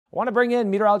I want to bring in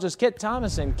meteorologist Kit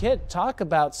Thomas. And Kit, talk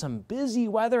about some busy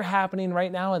weather happening right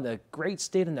now in the great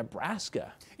state of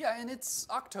Nebraska. Yeah, and it's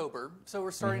October, so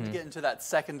we're starting to get into that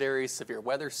secondary severe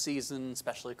weather season,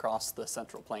 especially across the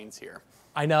Central Plains here.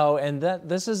 I know, and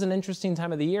this is an interesting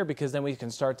time of the year because then we can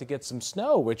start to get some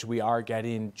snow, which we are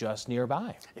getting just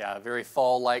nearby. Yeah, a very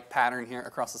fall-like pattern here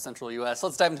across the central U.S.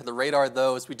 Let's dive into the radar,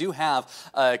 though, as we do have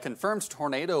a confirmed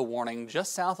tornado warning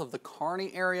just south of the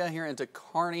Kearney area here into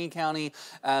Kearney County,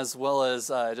 as well as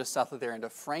just south of there into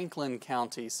Franklin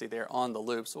County. See there on the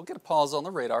loop. So we'll get a pause on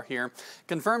the radar here.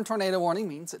 Confirmed tornado warning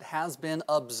means it has been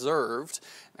observed.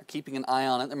 They're keeping an eye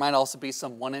on it. There might also be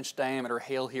some 1-inch diameter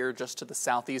hail here just to the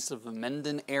southeast of the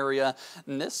Menden area.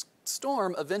 And this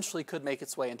storm eventually could make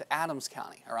its way into Adams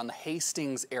County, around the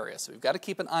Hastings area. So we've got to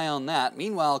keep an eye on that.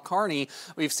 Meanwhile, Kearney,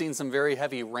 we've seen some very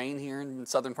heavy rain here in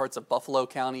southern parts of Buffalo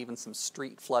County. Even some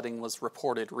street flooding was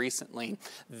reported recently.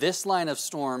 This line of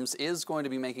storms is going to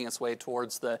be making its way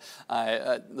towards the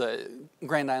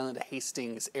Grand Island to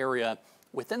Hastings area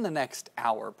within the next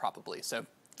hour, probably. So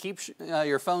keep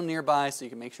your phone nearby so you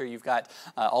can make sure you've got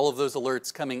all of those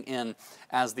alerts coming in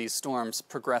as these storms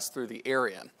progress through the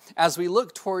area. As we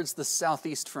look towards the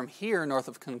southeast from here, north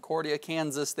of Concordia,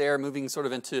 Kansas there, moving sort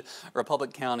of into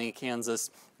Republic County, Kansas,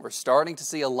 we're starting to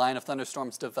see a line of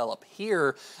thunderstorms develop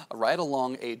here right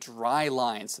along a dry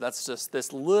line. So that's just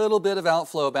this little bit of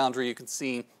outflow boundary you can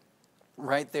see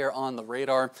right there on the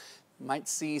radar. Might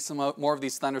see some more of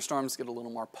these thunderstorms get a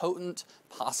little more potent,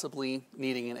 possibly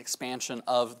needing an expansion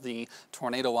of the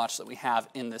tornado watch that we have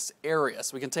in this area.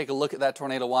 So we can take a look at that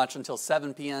tornado watch until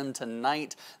 7 p.m.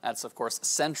 tonight. That's, of course,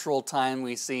 Central Time.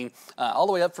 We see all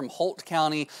the way up from Holt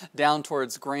County down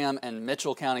towards Graham and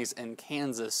Mitchell counties in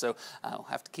Kansas. So we'll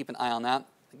have to keep an eye on that.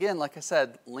 Again, like I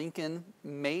said, Lincoln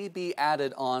may be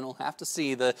added on. We'll have to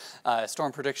see. The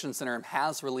Storm Prediction Center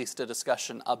has released a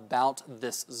discussion about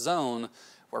this zone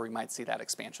where we might see that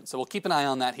expansion. So we'll keep an eye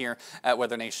on that here at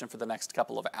Weather Nation for the next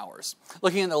couple of hours.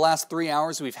 Looking at the last 3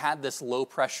 hours, we've had this low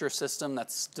pressure system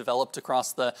that's developed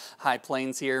across the high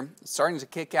plains here, starting to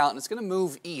kick out, and it's going to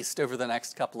move east over the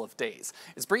next couple of days.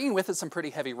 It's bringing with it some pretty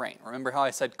heavy rain. Remember how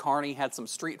I said Kearney had some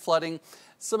street flooding?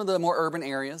 Some of the more urban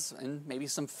areas and maybe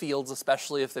some fields,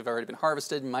 especially if they've already been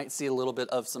harvested, might see a little bit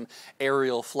of some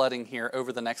aerial flooding here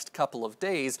over the next couple of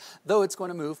days, though it's going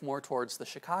to move more towards the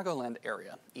Chicagoland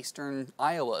area, eastern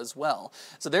Iowa as well.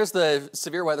 So there's the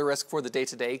severe weather risk for the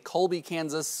day-to-day. Colby,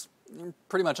 Kansas,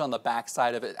 pretty much on the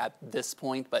backside of it at this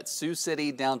point, but Sioux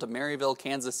City down to Maryville,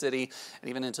 Kansas City, and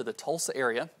even into the Tulsa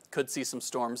area could see some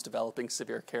storms developing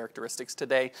severe characteristics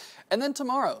today. And then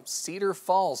tomorrow, Cedar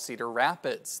Falls, Cedar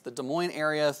Rapids, the Des Moines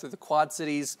area through the Quad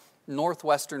Cities,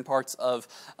 northwestern parts of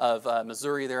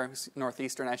Missouri there,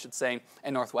 northeastern I should say,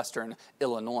 and northwestern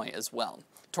Illinois as well.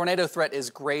 Tornado threat is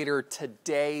greater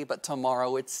today, but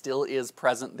tomorrow it still is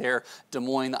present there. Des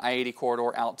Moines, the I-80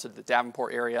 corridor out to the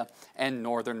Davenport area, and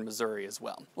northern Missouri as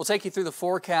well. We'll take you through the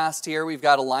forecast here. We've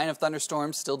got a line of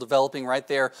thunderstorms still developing right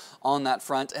there on that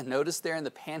front. And notice there in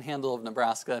the panhandle of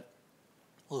Nebraska,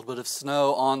 a little bit of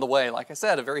snow on the way. Like I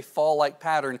said, a very fall-like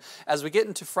pattern. As we get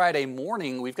into Friday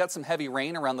morning, we've got some heavy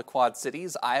rain around the Quad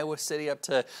Cities, Iowa City up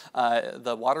to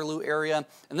the Waterloo area.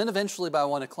 And then eventually by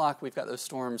 1 o'clock, we've got those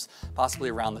storms possibly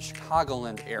around the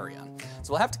Chicagoland area.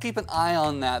 So we'll have to keep an eye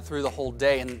on that through the whole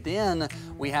day. And then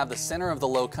we have the center of the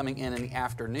low coming in the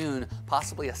afternoon,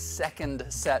 possibly a second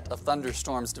set of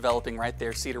thunderstorms developing right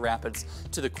there, Cedar Rapids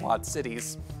to the Quad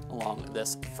Cities along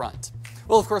this front.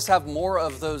 We'll, of course, have more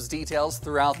of those details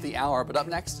throughout the hour, but up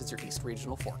next is your East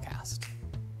Regional Forecast.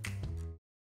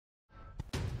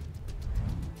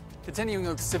 Continuing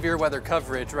with severe weather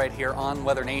coverage right here on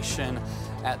Weather Nation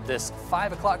at this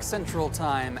 5 o'clock Central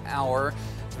Time hour.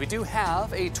 So we do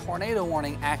have a tornado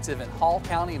warning active in Hall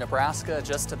County, Nebraska,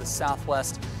 just to the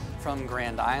southwest from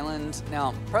Grand Island.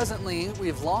 Now, presently,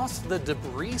 we've lost the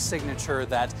debris signature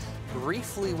that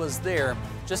briefly was there.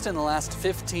 Just in the last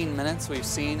 15 minutes, we've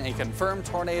seen a confirmed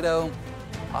tornado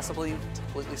possibly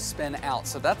completely spin out.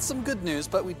 So that's some good news,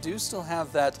 but we do still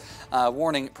have that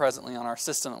warning presently on our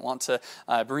system and want to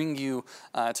bring you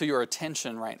to your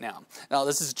attention right now. Now,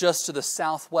 this is just to the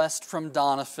southwest from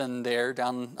Doniphan there,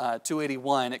 down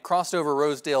 281. It crossed over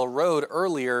Rosedale Road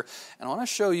earlier, and I want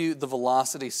to show you the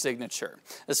velocity signature.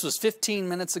 This was 15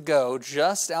 minutes ago,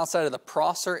 just outside of the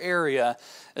Prosser area.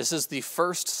 This is the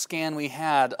first scan we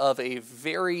had of a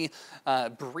very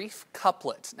brief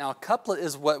couplet. Now, a couplet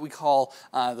is what we call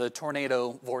the tornado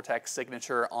vortex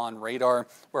signature on radar,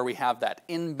 where we have that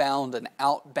inbound and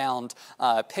outbound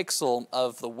pixel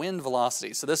of the wind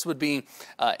velocity. So this would be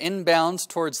inbound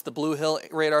towards the Blue Hill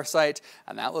radar site,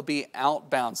 and that would be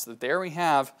outbound. So there we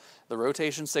have the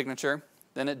rotation signature.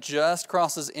 Then it just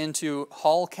crosses into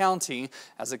Hall County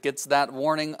as it gets that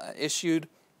warning issued,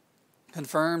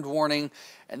 confirmed warning,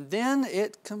 and then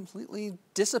it completely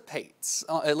dissipates,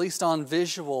 at least on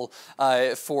visual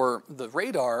for the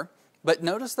radar. But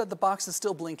notice that the box is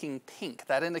still blinking pink.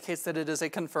 That indicates that it is a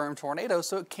confirmed tornado,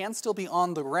 so it can still be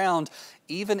on the ground,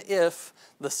 even if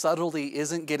the subtlety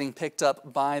isn't getting picked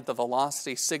up by the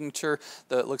velocity signature.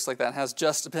 Though it looks like that has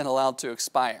just been allowed to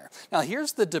expire. Now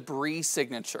here's the debris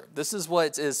signature. This is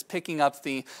what is picking up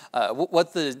the,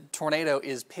 what the tornado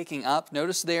is picking up.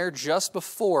 Notice there just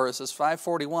before, this is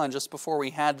 5:41, just before we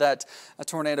had that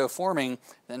tornado forming,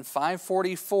 then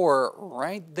 5:44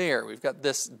 right there. We've got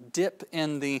this dip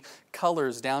in the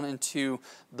colors down into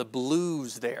the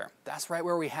blues there. That's right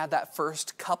where we had that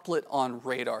first couplet on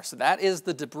radar. So that is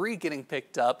the debris getting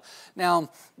picked up. Now,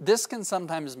 this can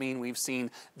sometimes mean we've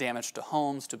seen damage to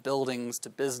homes, to buildings, to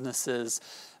businesses.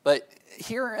 But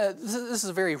here, this is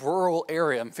a very rural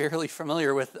area. I'm fairly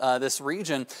familiar with this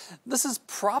region. This is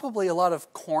probably a lot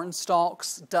of corn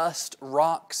stalks, dust,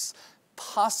 rocks.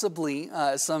 Possibly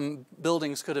some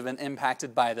buildings could have been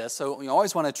impacted by this. So we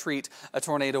always want to treat a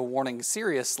tornado warning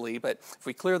seriously, but if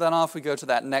we clear that off, we go to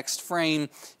that next frame,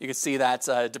 you can see that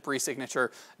debris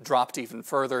signature dropped even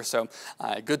further. So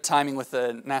good timing with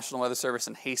the National Weather Service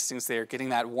and Hastings there, getting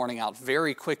that warning out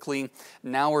very quickly.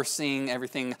 Now we're seeing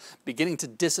everything beginning to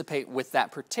dissipate with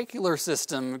that particular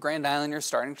system. Grand Island, you're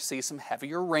starting to see some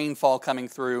heavier rainfall coming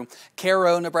through.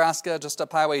 Cairo, Nebraska, just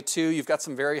up Highway 2, you've got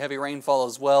some very heavy rainfall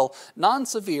as well.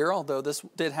 Non-severe, although this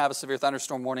did have a severe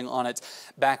thunderstorm warning on it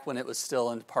back when it was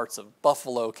still in parts of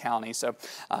Buffalo County. So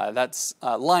that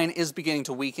line is beginning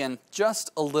to weaken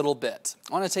just a little bit.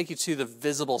 I want to take you to the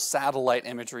visible satellite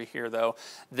imagery here, though.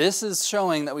 This is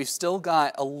showing that we've still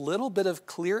got a little bit of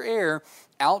clear air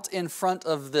out in front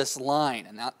of this line.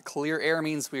 And that clear air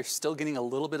means we're still getting a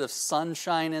little bit of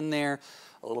sunshine in there.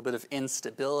 A little bit of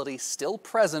instability still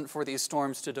present for these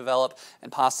storms to develop,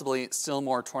 and possibly still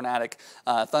more tornadic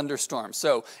thunderstorms.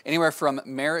 So anywhere from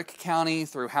Merrick County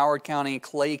through Howard County,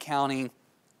 Clay County,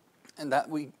 and that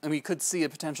we could see a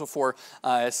potential for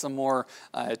some more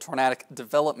tornadic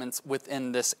developments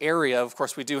within this area. Of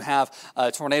course, we do have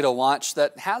a tornado watch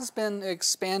that has been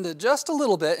expanded just a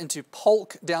little bit into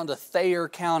Polk down to Thayer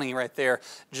County right there,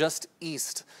 just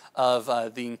east of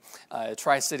the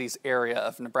Tri-Cities area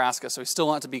of Nebraska. So we still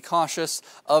want to be cautious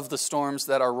of the storms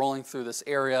that are rolling through this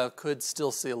area. Could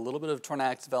still see a little bit of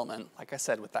tornadic development, like I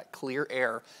said, with that clear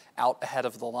air out ahead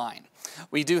of the line.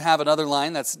 We do have another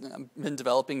line that's been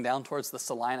developing down towards the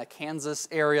Salina, Kansas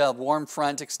area, a warm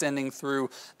front extending through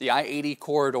the I-80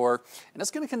 corridor, and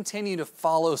it's going to continue to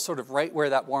follow sort of right where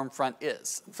that warm front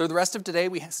is. For the rest of today,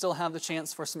 we still have the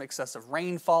chance for some excessive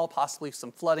rainfall, possibly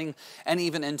some flooding, and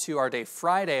even into our day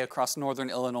Friday across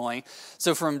northern Illinois.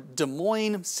 So from Des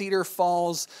Moines, Cedar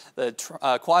Falls, the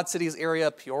Quad Cities area,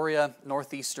 Peoria,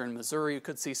 northeastern Missouri, you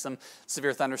could see some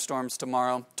severe thunderstorms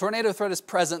tomorrow. Tornado threat is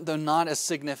present, though not as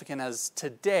significant as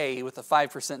today, with a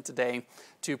 5% today,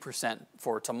 2%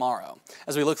 for tomorrow.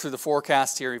 As we look through the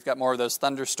forecast here, we've got more of those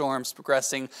thunderstorms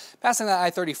progressing, passing that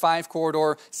I-35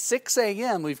 corridor. 6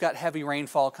 a.m., we've got heavy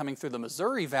rainfall coming through the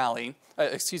Missouri Valley,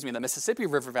 the Mississippi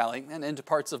River Valley, and into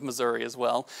parts of Missouri as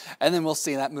well. And then we'll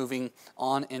see that moving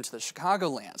on into the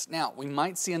Chicagoland. Now, we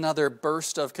might see another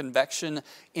burst of convection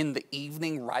in the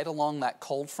evening right along that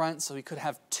cold front, so we could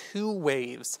have 2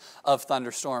 waves of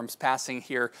thunderstorms passing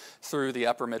here through the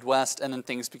upper Midwest, and then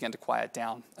things begin to quiet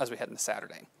down as we head into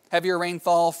Saturday. Heavier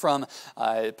rainfall from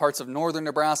parts of northern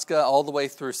Nebraska all the way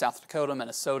through South Dakota,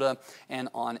 Minnesota, and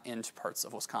on into parts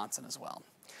of Wisconsin as well.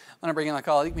 I'm going to bring in my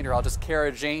colleague, meteorologist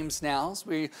Kara James now. So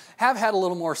we have had a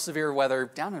little more severe weather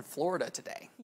down in Florida today.